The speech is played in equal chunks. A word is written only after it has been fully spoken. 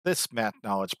This math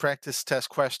knowledge practice test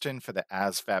question for the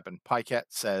ASVAB and PiCAT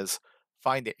says,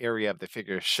 find the area of the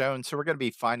figure shown. So we're going to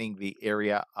be finding the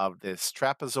area of this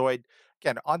trapezoid.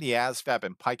 Again, on the ASVAB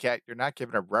and PiCAT, you're not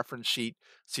given a reference sheet,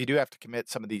 so you do have to commit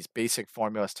some of these basic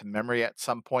formulas to memory at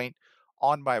some point.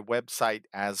 On my website,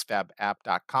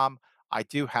 asvabapp.com, I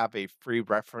do have a free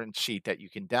reference sheet that you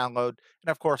can download. And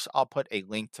of course, I'll put a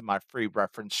link to my free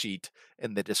reference sheet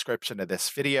in the description of this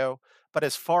video. But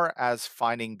as far as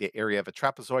finding the area of a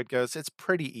trapezoid goes, it's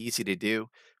pretty easy to do.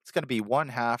 It's going to be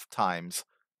 1/2 times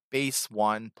base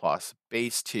 1 plus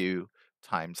base 2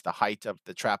 times the height of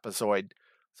the trapezoid.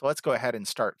 So let's go ahead and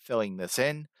start filling this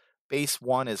in. Base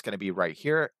 1 is going to be right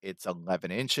here. It's 11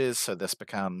 inches, so this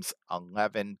becomes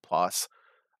 11 plus.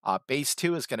 Base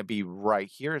 2 is going to be right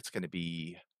here. It's going to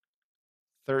be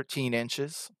 13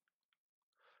 inches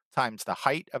times the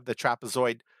height of the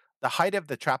trapezoid. The height of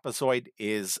the trapezoid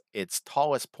is its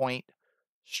tallest point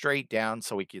straight down,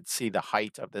 so we could see the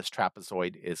height of this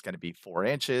trapezoid is going to be 4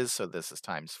 inches, so this is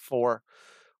times 4.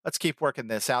 Let's keep working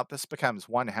this out. This becomes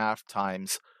 1/2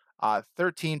 times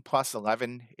 13 plus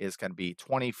 11 is going to be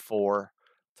 24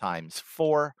 times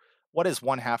 4. What is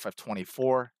 1/2 of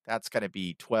 24? That's going to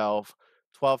be 12.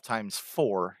 12 times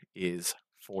 4 is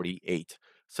 48.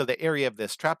 So the area of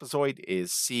this trapezoid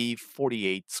is C,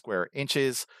 48 square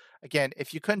inches. Again,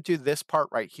 if you couldn't do this part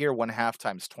right here, 1/2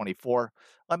 times 24,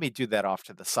 let me do that off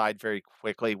to the side very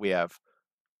quickly. We have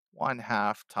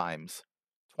 1/2 times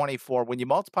 24. When you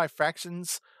multiply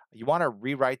fractions, you want to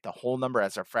rewrite the whole number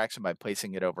as a fraction by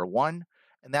placing it over 1,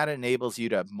 and that enables you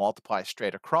to multiply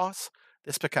straight across.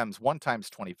 This becomes 1 times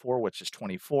 24, which is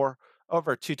 24,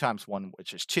 over 2 times 1,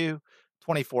 which is 2.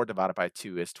 24 divided by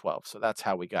 2 is 12. So that's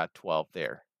how we got 12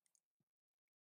 there.